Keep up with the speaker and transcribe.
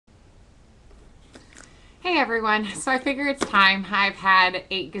Hey everyone, so I figure it's time. I've had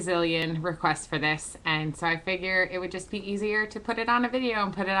 8 gazillion requests for this, and so I figure it would just be easier to put it on a video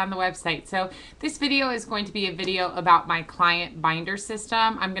and put it on the website. So this video is going to be a video about my client binder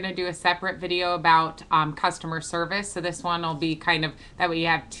system. I'm going to do a separate video about customer service. So this one will be kind of, that way you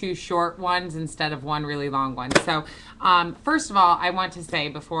have 2 short ones instead of 1 really long one. So first of all, I want to say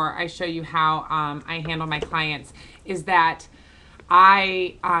before I show you how I handle my clients is that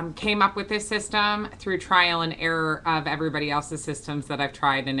I came up with this system through trial and error of everybody else's systems that I've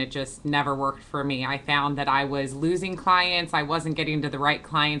tried, and it just never worked for me. I found that I was losing clients. I wasn't getting to the right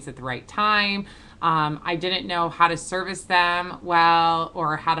clients at the right time. I didn't know how to service them well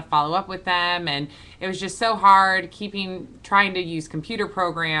or how to follow up with them. And it was just so hard trying to use computer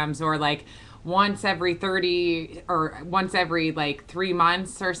programs or like once every 30 or once every like 3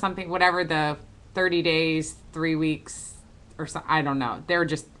 months or something, whatever the 30 days, 3 weeks, or so, I don't know. There are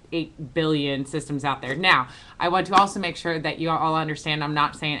just 8 billion systems out there. Now, I want to also make sure that you all understand I'm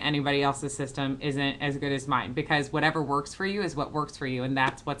not saying anybody else's system isn't as good as mine, because whatever works for you is what works for you, and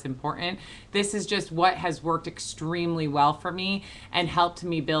that's what's important. This is just what has worked extremely well for me and helped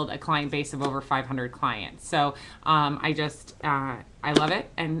me build a client base of over 500 clients. So I love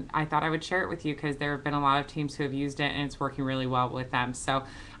it, and I thought I would share it with you because there have been a lot of teams who have used it and it's working really well with them. So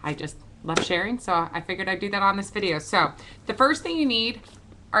I just love sharing, so I figured I'd do that on this video. So the first thing you need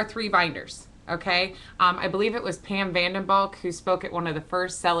are 3 binders, okay? I believe it was Pam Vandenbalk who spoke at one of the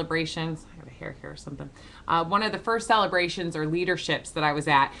first celebrations. I have a hair here or something. One of the first celebrations or leaderships that I was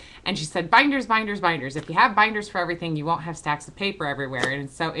at, and she said, binders, binders, binders. If you have binders for everything, you won't have stacks of paper everywhere. And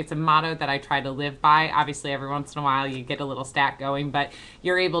so it's a motto that I try to live by. Obviously, every once in a while you get a little stack going, but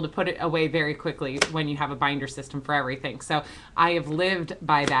you're able to put it away very quickly when you have a binder system for everything. So I have lived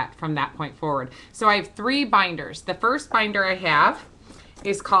by that from that point forward. So I have 3 binders. The first binder I have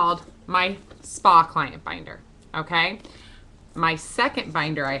is called my spa client binder, okay? My second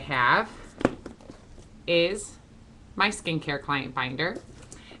binder I have is my skincare client binder.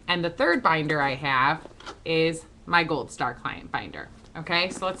 And the third binder I have is my Gold Star client binder,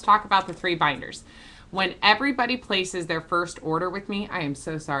 okay? So let's talk about the 3 binders. When everybody places their first order with me, I am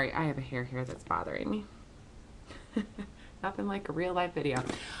so sorry, I have a hair here that's bothering me. Nothing like a real life video.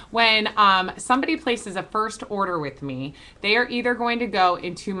 When somebody places a first order with me, they are either going to go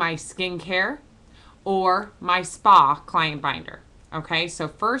into my skincare or my spa client binder. Okay, so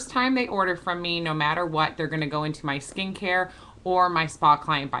first time they order from me, no matter what, they're going to go into my skincare or my spa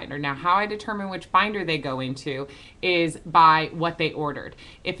client binder. Now, how I determine which binder they go into is by what they ordered.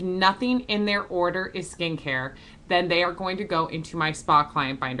 If nothing in their order is skincare, then they are going to go into my spa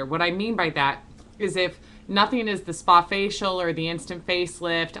client binder. What I mean by that is if nothing is the spa facial or the instant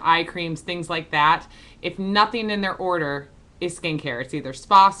facelift, eye creams, things like that, if nothing in their order is skincare, it's either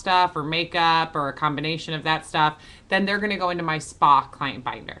spa stuff or makeup or a combination of that stuff, then they're going to go into my spa client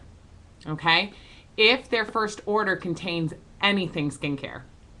binder. Okay? If their first order contains anything skincare,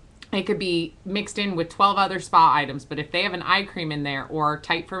 it could be mixed in with 12 other spa items, but if they have an eye cream in there or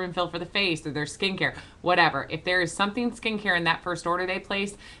tight firm and fill for the face or their skincare, whatever, if there is something skincare in that first order they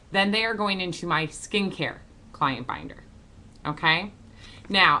placed, then they are going into my skincare client binder. Okay?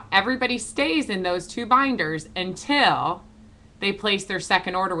 Now, everybody stays in those 2 binders until they place their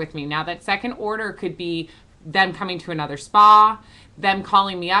second order with me. Now, that second order could be them coming to another spa, them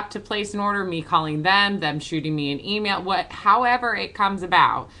calling me up to place an order, me calling them shooting me an email, however it comes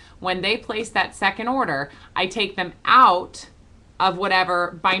about. When they place that second order, I take them out of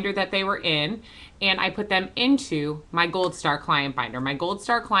whatever binder that they were in, and I put them into my Gold Star client binder. My Gold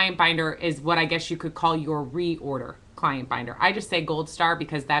Star client binder is what I guess you could call your reorder client binder. I just say Gold Star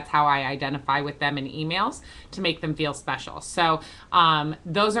because that's how I identify with them in emails to make them feel special. So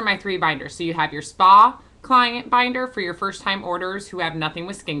those are my 3 binders. So you have your spa client binder for your first time orders who have nothing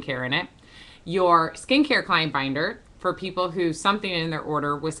with skincare in it, your skincare client binder for people who something in their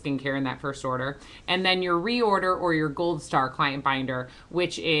order was skincare in that first order, and then your reorder or your Gold Star client binder,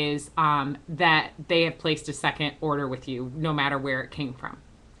 which is that they have placed a second order with you no matter where it came from.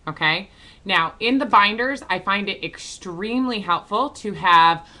 Okay? Now, in the binders, I find it extremely helpful to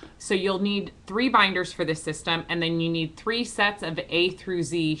have, so you'll need 3 binders for this system, and then you need 3 sets of A through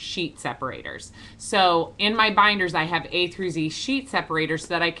Z sheet separators. So in my binders, I have A through Z sheet separators so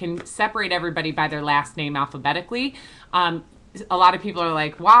that I can separate everybody by their last name alphabetically. A lot of people are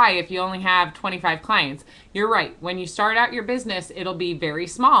like, why if you only have 25 clients? You're right. When you start out your business, it'll be very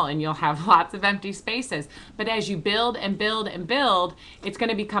small and you'll have lots of empty spaces. But as you build and build and build, it's going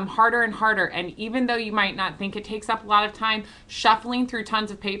to become harder and harder. And even though you might not think it takes up a lot of time, shuffling through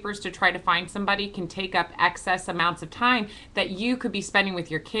tons of papers to try to find somebody can take up excess amounts of time that you could be spending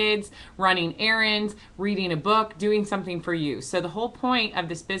with your kids, running errands, reading a book, doing something for you. So the whole point of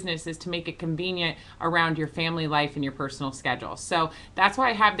this business is to make it convenient around your family life and your personal schedule. So that's why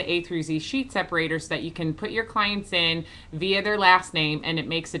I have the A through Z sheet separators that you can put your clients in via their last name, and it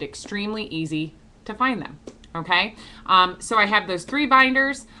makes it extremely easy to find them. Okay, so I have those 3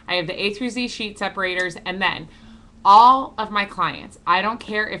 binders, I have the A through Z sheet separators, and then all of my clients, I don't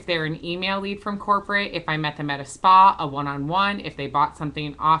care if they're an email lead from corporate, if I met them at a spa, a one-on-one, if they bought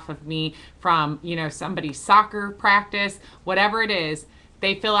something off of me from, you know, somebody's soccer practice, whatever it is,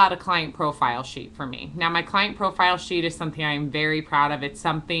 they fill out a client profile sheet for me. Now, my client profile sheet is something I am very proud of. It's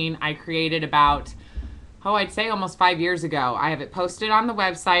something I created about, I'd say almost 5 years ago. I have it posted on the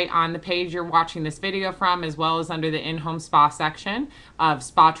website on the page you're watching this video from, as well as under the in-home spa section of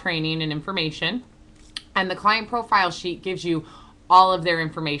spa training and information. And the client profile sheet gives you all of their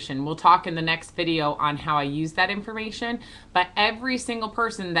information. We'll talk in the next video on how I use that information, but every single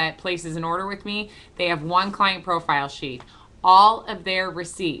person that places an order with me, they have one client profile sheet. All of their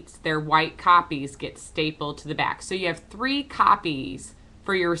receipts, their white copies, get stapled to the back. So you have 3 copies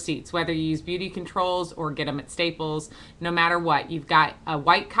for your receipts, whether you use Beauty Controls or get them at Staples, no matter what. You've got a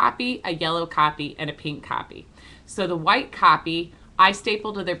white copy, a yellow copy, and a pink copy. So the white copy, I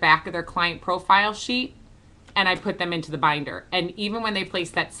staple to their back of their client profile sheet, and I put them into the binder. And even when they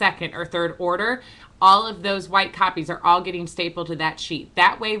place that second or third order, all of those white copies are all getting stapled to that sheet.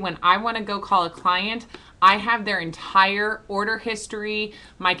 That way, when I want to go call a client, I have their entire order history,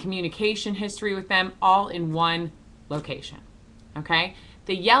 my communication history with them, all in one location. Okay?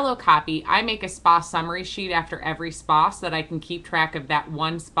 The yellow copy, I make a spa summary sheet after every spa so that I can keep track of that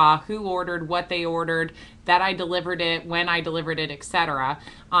one spa, who ordered, what they ordered, that I delivered it, when I delivered it, etc.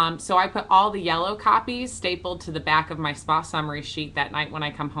 So I put all the yellow copies stapled to the back of my spa summary sheet that night when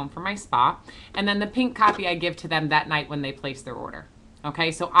I come home from my spa. And then the pink copy I give to them that night when they place their order.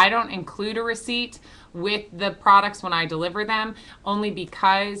 Okay, so I don't include a receipt with the products when I deliver them, only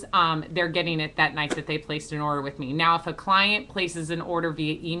because they're getting it that night that they placed an order with me. Now, if a client places an order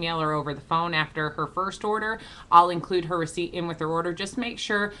via email or over the phone after her first order, I'll include her receipt in with her order. Just make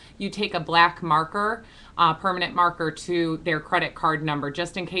sure you take a black marker, permanent marker, to their credit card number,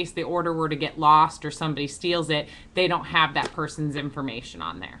 just in case the order were to get lost or somebody steals it, they don't have that person's information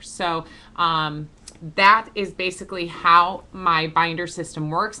on there. So that is basically how my binder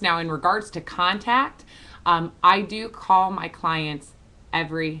system works. Now, in regards to contact, I do call my clients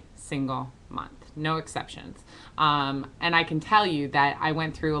every single month, no exceptions. And I can tell you that I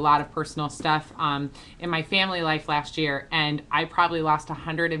went through a lot of personal stuff in my family life last year, and I probably lost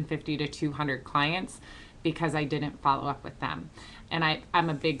 150 to 200 clients because I didn't follow up with them. And I'm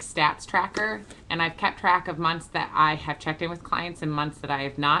a big stats tracker, and I've kept track of months that I have checked in with clients and months that I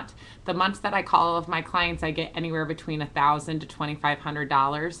have not. The months that I call all of my clients, I get anywhere between $1,000 to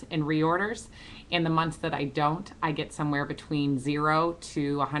 $2,500 in reorders. In the months that I don't, I get somewhere between $0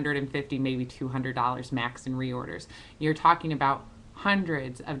 to $150, maybe $200 max in reorders. You're talking about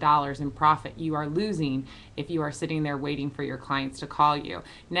hundreds of dollars in profit you are losing if you are sitting there waiting for your clients to call you.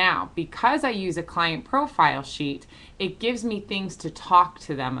 Now, because I use a client profile sheet, it gives me things to talk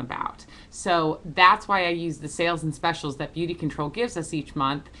to them about. So that's why I use the sales and specials that Beauty Control gives us each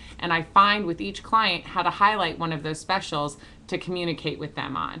month, and I find with each client how to highlight one of those specials to communicate with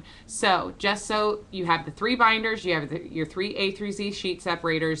them on. So just so you have the 3 binders, you have your 3 A through Z sheet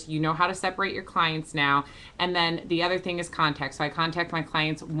separators, you know how to separate your clients now, and then the other thing is contact. So I contact my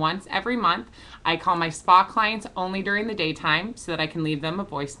clients once every month. I call my spa clients only during the daytime so that I can leave them a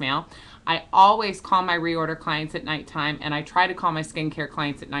voicemail. I always call my reorder clients at nighttime, and I try to call my skincare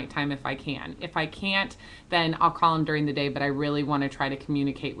clients at nighttime if I can. If I can't, then I'll call them during the day, but I really want to try to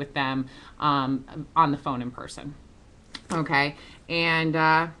communicate with them on the phone in person. Okay, and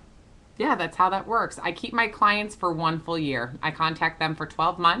yeah, that's how that works. I keep my clients for 1 full year. I contact them for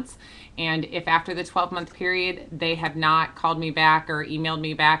 12 months, and if after the 12-month period they have not called me back or emailed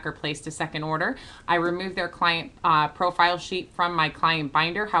me back or placed a second order, I remove their client profile sheet from my client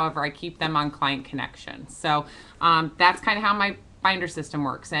binder. However, I keep them on Client Connection. So that's kind of how my binder system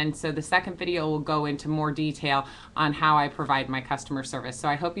works. And so the second video will go into more detail on how I provide my customer service. So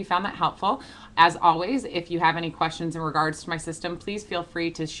I hope you found that helpful. As always, if you have any questions in regards to my system, please feel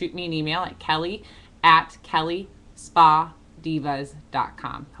free to shoot me an email at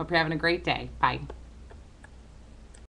kelly@kellyspadivas.com. Hope you're having a great day. Bye.